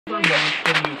from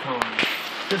Yukon.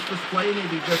 This display may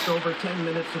be just over 10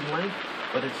 minutes in length,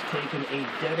 but it's taken a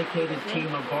dedicated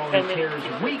team of volunteers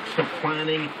weeks of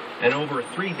planning and over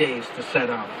 3 days to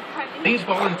set up. These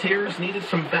volunteers needed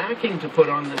some backing to put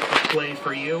on this display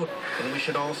for you, and we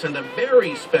should all send a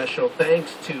very special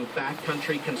thanks to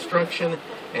Backcountry Construction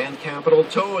and Capital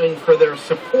Towing for their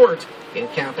support in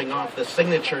capping off the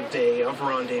signature day of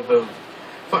Rendezvous.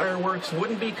 Fireworks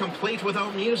wouldn't be complete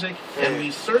without music, and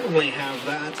we certainly have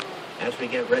that. As we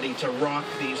get ready to rock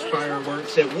these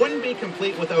fireworks, it wouldn't be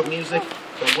complete without music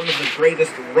from one of the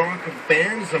greatest rock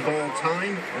bands of all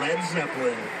time, Led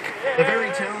Zeppelin. The very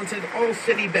talented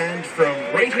all-city band from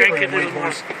right here in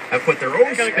Whitehorse have put their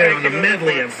own spin on a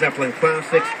medley of Zeppelin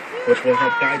classics, which will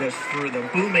help guide us through the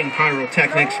booming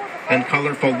pyrotechnics and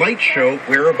colorful light show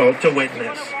we're about to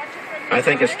witness. I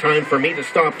think it's time for me to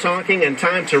stop talking and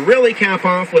time to really cap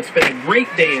off what's been a great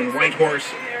day in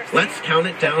Whitehorse. Let's count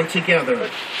it down together.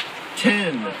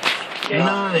 10,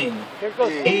 9,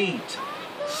 8,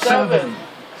 7,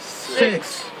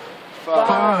 6,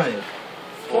 5,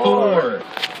 4,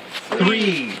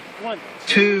 3,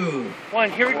 2,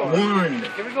 1. Here we go.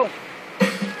 Here we go.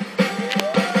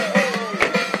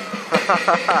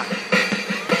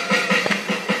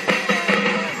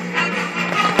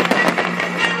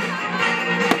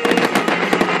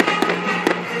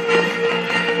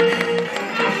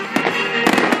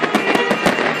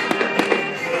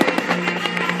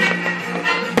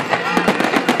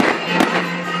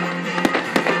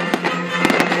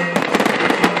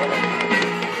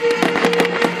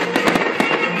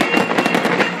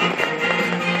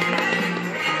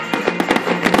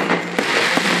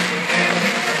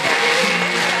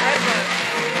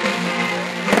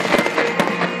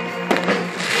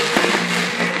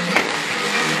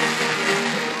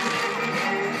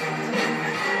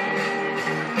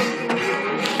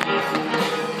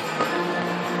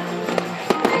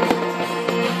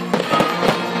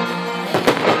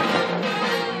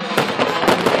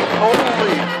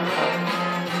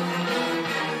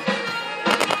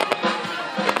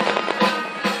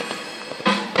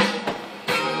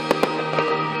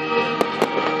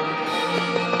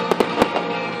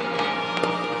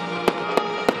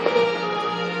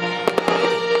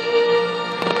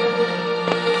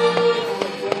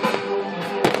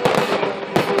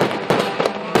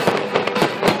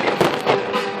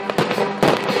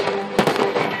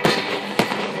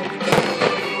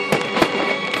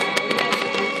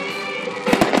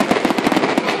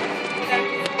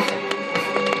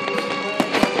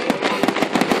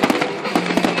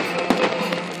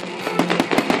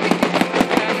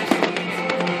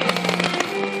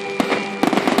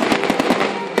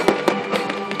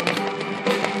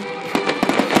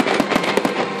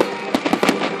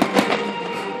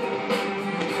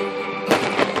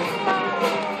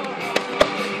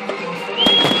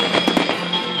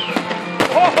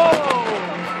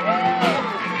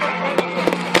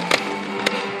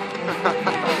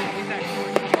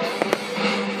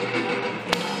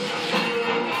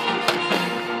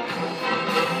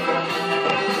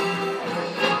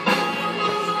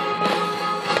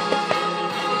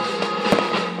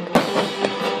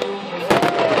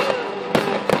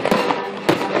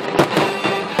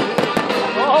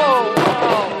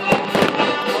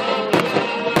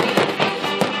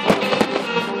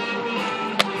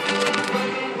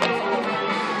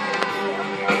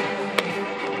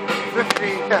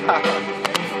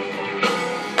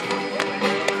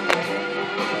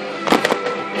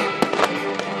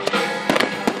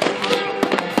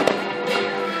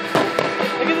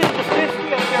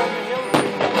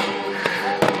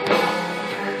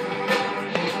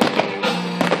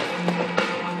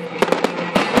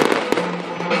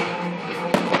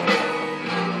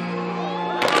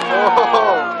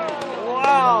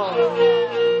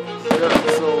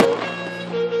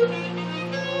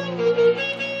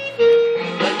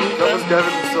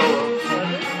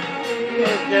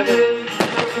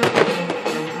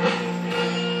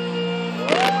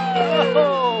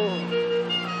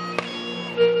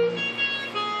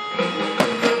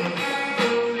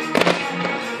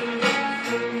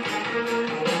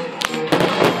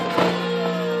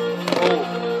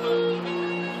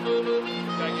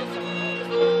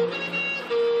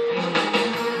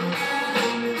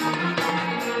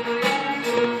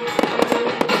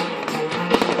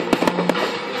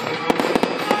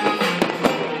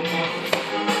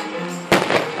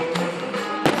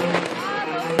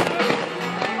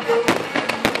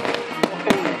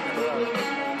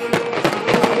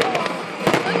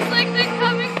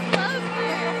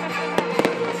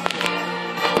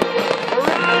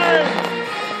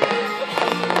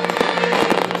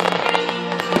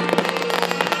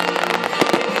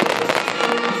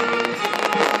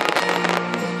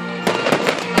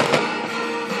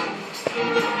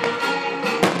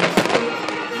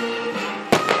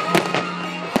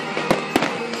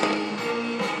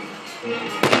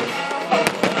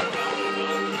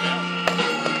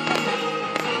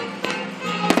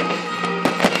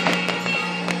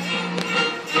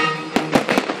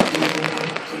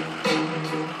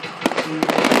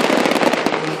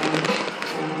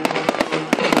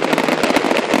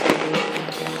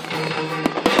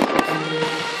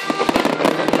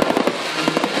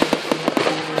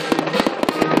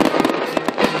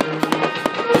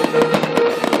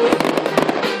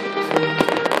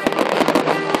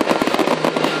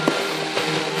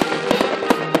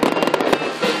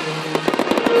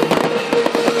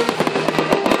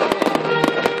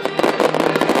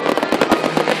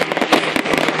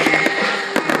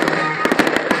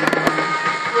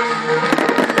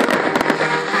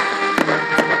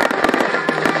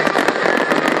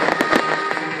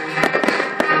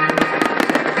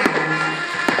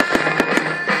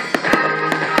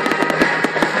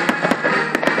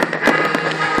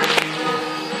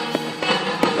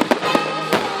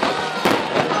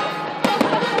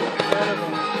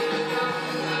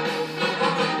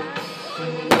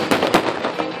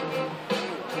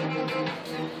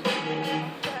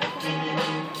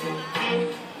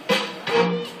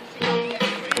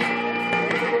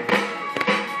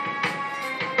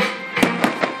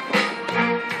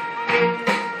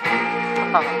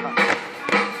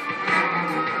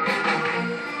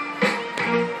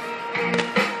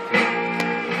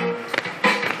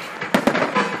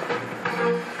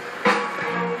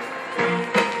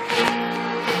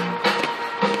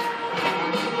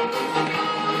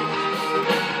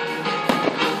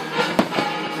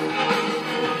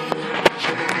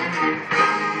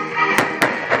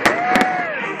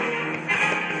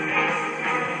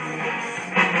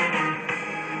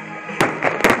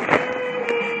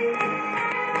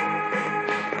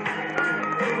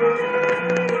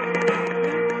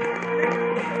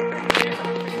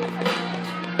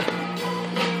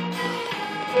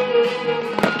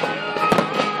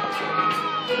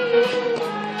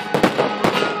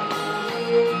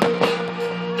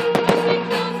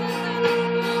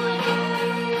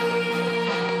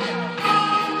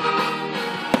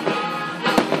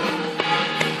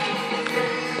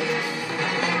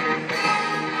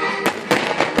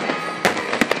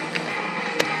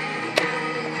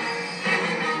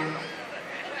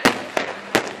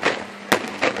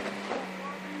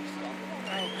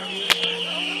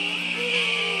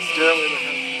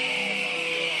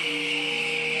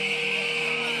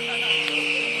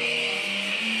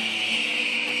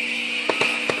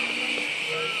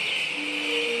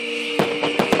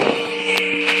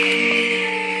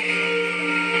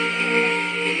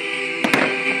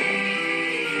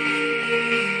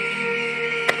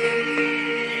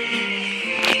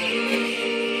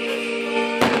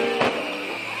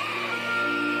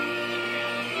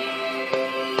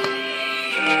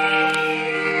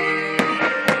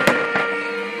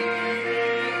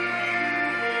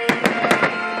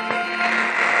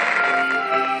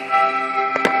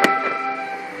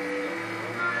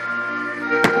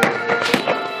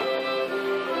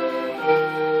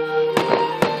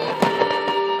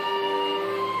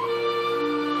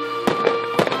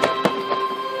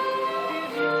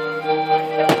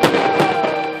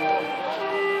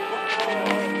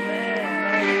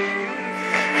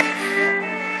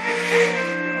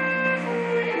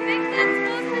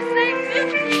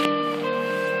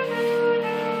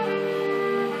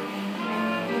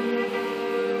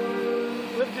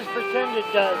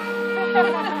 It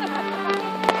does.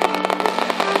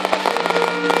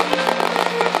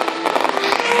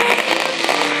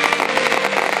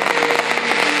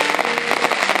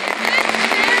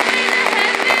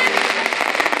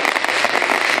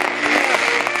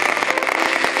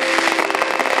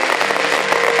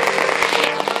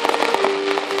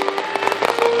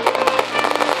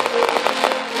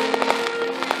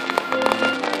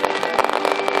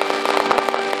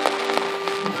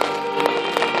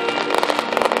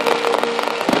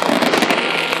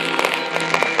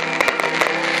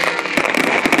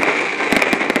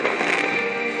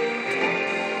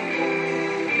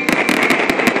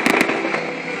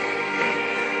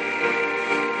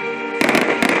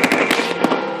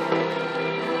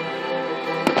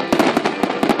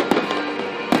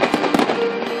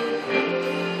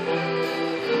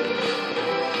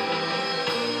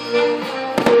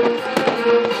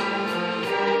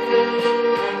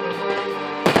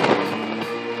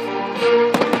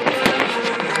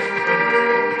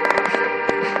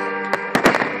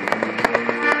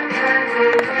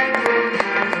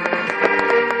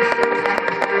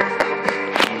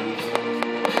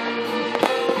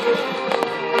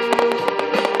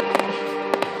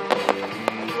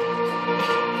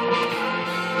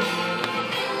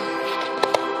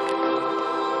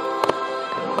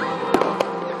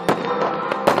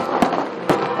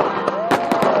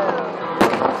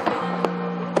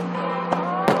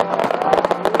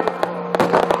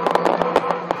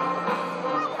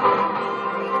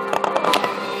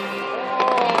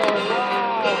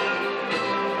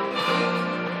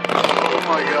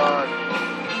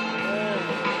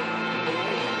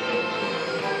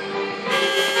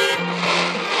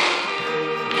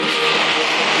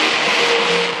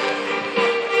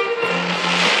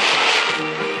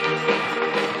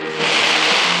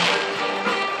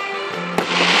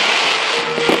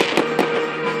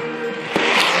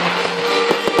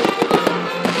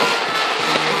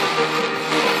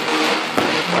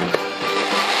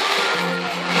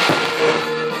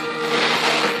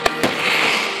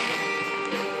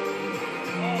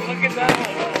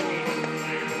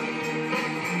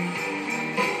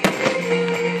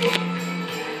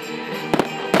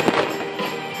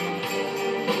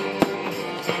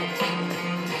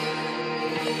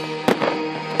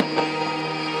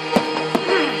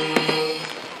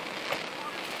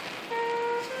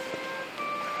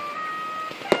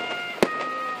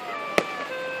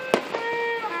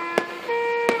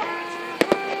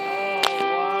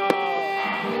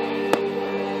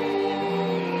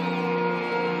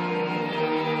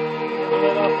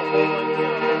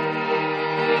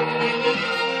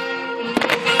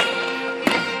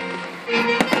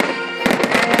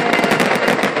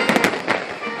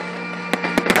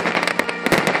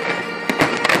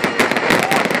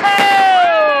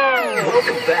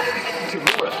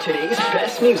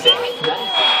 music.